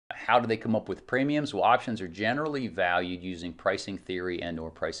how do they come up with premiums? Well, options are generally valued using pricing theory and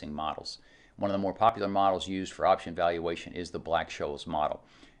or pricing models. One of the more popular models used for option valuation is the Black-Scholes model.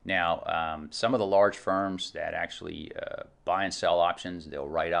 Now, some of the large firms that actually buy and sell options, they'll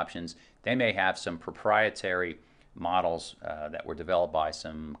write options, they may have some proprietary models that were developed by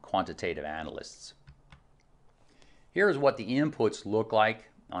some quantitative analysts. Here's what the inputs look like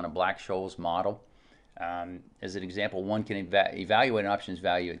on a Black-Scholes model. As an example, one can evaluate an option's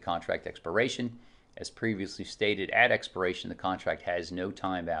value at contract expiration. As previously stated, at expiration, the contract has no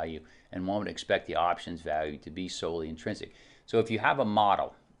time value, and one would expect the option's value to be solely intrinsic. So if you have a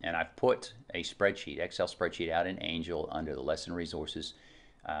model, and I've put a spreadsheet, Excel spreadsheet out in Angel under the lesson resources,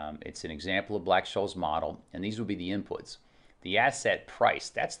 it's an example of Black-Scholes model, and these will be the inputs. The asset price,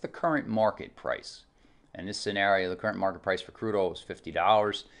 that's the current market price. In this scenario, the current market price for crude oil was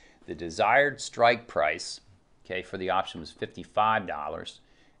 $50. The desired strike price, okay, for the option was $55.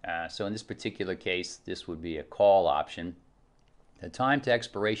 So in this particular case, this would be a call option. The time to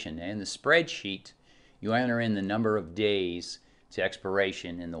expiration, in the spreadsheet, you enter in the number of days to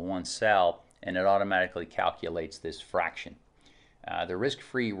expiration in the one cell, and it automatically calculates this fraction. The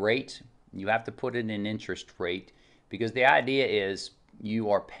risk-free rate, you have to put it in interest rate, because the idea is you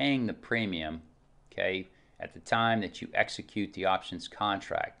are paying the premium, okay, at the time that you execute the options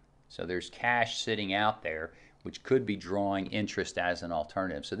contract. So there's cash sitting out there which could be drawing interest as an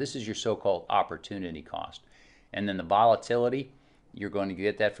alternative. So this is your so-called opportunity cost. And then the volatility, you're going to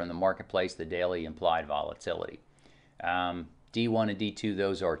get that from the marketplace, the daily implied volatility. D1 and D2,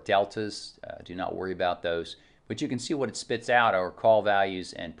 those are deltas. Do not worry about those. But you can see what it spits out are call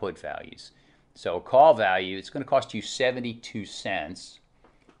values and put values. So a call value, it's going to cost you 72 cents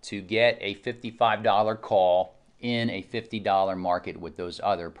to get a $55 call in a $50 market with those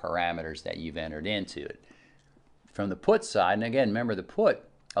other parameters that you've entered into it. From the put side, and again, remember the put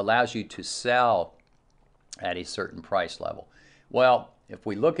allows you to sell at a certain price level. Well, if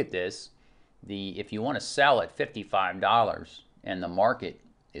we look at this, if you want to sell at $55 and the market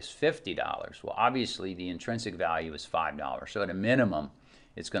is $50, well, obviously the intrinsic value is $5. So at a minimum,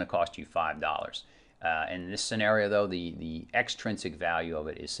 it's going to cost you $5. In this scenario, though, the extrinsic value of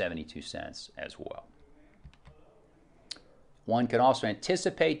it is 72 cents as well. One can also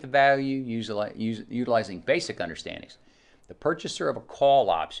anticipate the value utilizing basic understandings. The purchaser of a call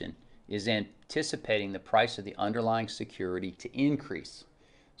option is anticipating the price of the underlying security to increase.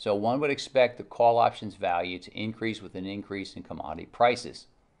 So one would expect the call option's value to increase with an increase in commodity prices.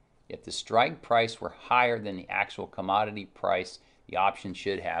 If the strike price were higher than the actual commodity price, the option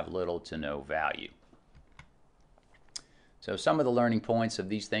should have little to no value. So some of the learning points of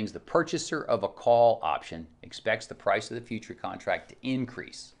these things: the purchaser of a call option expects the price of the future contract to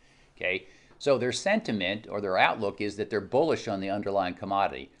increase. Okay, so their sentiment or their outlook is that they're bullish on the underlying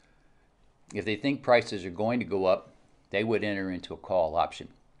commodity. If they think prices are going to go up, they would enter into a call option.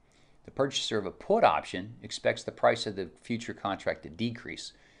 The purchaser of a put option expects the price of the future contract to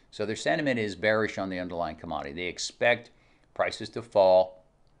decrease. So their sentiment is bearish on the underlying commodity. They expect prices to fall,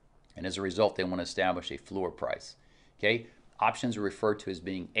 and as a result, they want to establish a floor price. Okay, options are referred to as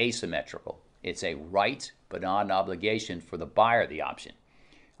being asymmetrical. It's a right but not an obligation for the buyer of the option.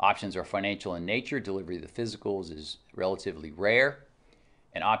 Options are financial in nature. Delivery of the physicals is relatively rare.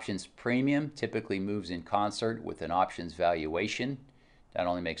 An options premium typically moves in concert with an options valuation. That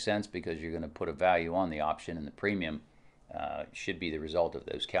only makes sense because you're going to put a value on the option, and the premium should be the result of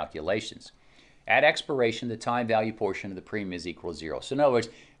those calculations. At expiration, the time value portion of the premium is equal to 0. So in other words,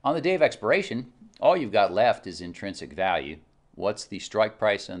 on the day of expiration, all you've got left is intrinsic value. What's the strike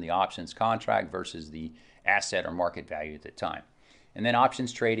price on the options contract versus the asset or market value at the time? And then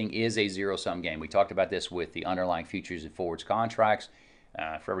options trading is a zero-sum game. We talked about this with the underlying futures and forwards contracts.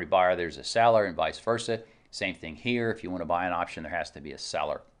 For every buyer, there's a seller, and vice versa. Same thing here. If you want to buy an option, there has to be a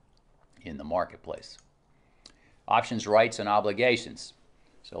seller in the marketplace. Options rights and obligations.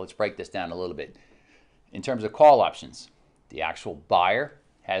 So let's break this down a little bit. In terms of call options, the actual buyer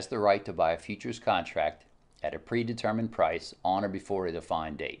has the right to buy a futures contract at a predetermined price on or before a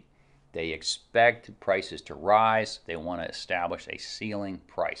defined date. They expect prices to rise. They want to establish a ceiling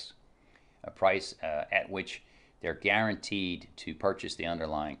price, a price at which they're guaranteed to purchase the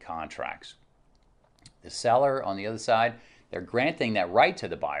underlying contracts. The seller, on the other side, they're granting that right to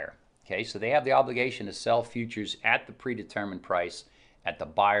the buyer. Okay, so they have the obligation to sell futures at the predetermined price at the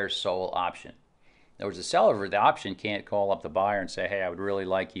buyer's sole option. In other words, the seller of the option can't call up the buyer and say, hey, I would really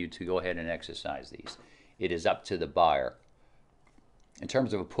like you to go ahead and exercise these. It is up to the buyer. In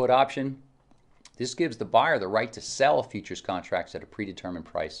terms of a put option, this gives the buyer the right to sell futures contracts at a predetermined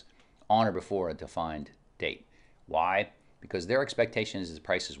price on or before a defined date. Why? because their expectation is the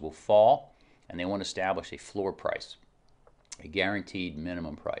prices will fall, and they want to establish a floor price, a guaranteed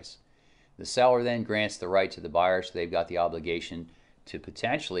minimum price. The seller then grants the right to the buyer, so they've got the obligation to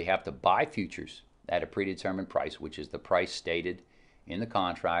potentially have to buy futures at a predetermined price, which is the price stated in the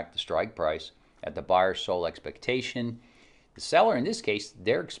contract, the strike price, at the buyer's sole expectation. The seller, in this case,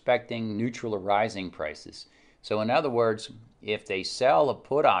 they're expecting neutral or rising prices. So in other words, if they sell a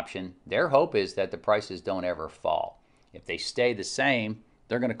put option, their hope is that the prices don't ever fall. If they stay the same,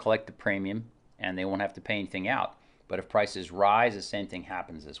 they're going to collect the premium and they won't have to pay anything out. But if prices rise, the same thing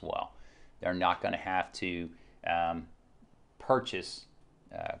happens as well. They're not going to have to purchase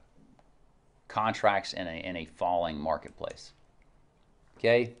contracts in a falling marketplace.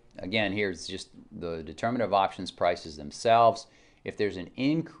 Okay, again, here's just the determinative options prices themselves. If there's an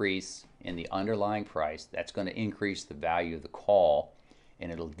increase in the underlying price, that's going to increase the value of the call,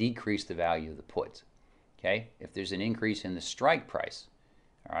 and it'll decrease the value of the put. Okay, if there's an increase in the strike price,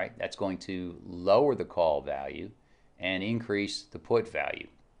 all right, that's going to lower the call value and increase the put value.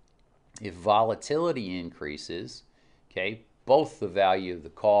 If volatility increases, okay, both the value of the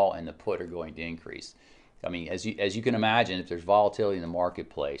call and the put are going to increase. I mean, as you can imagine, if there's volatility in the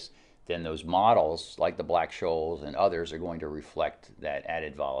marketplace, then those models like the Black-Scholes and others are going to reflect that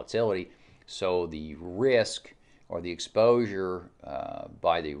added volatility. So the risk or the exposure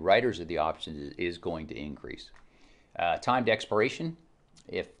by the writers of the options is going to increase. Timed expiration,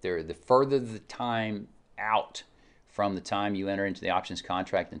 if the further the time out from the time you enter into the options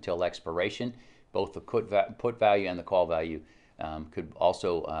contract until expiration, both the put value and the call value could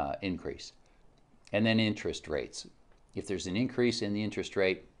also increase. And then interest rates. If there's an increase in the interest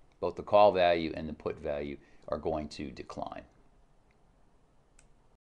rate, both the call value and the put value are going to decline.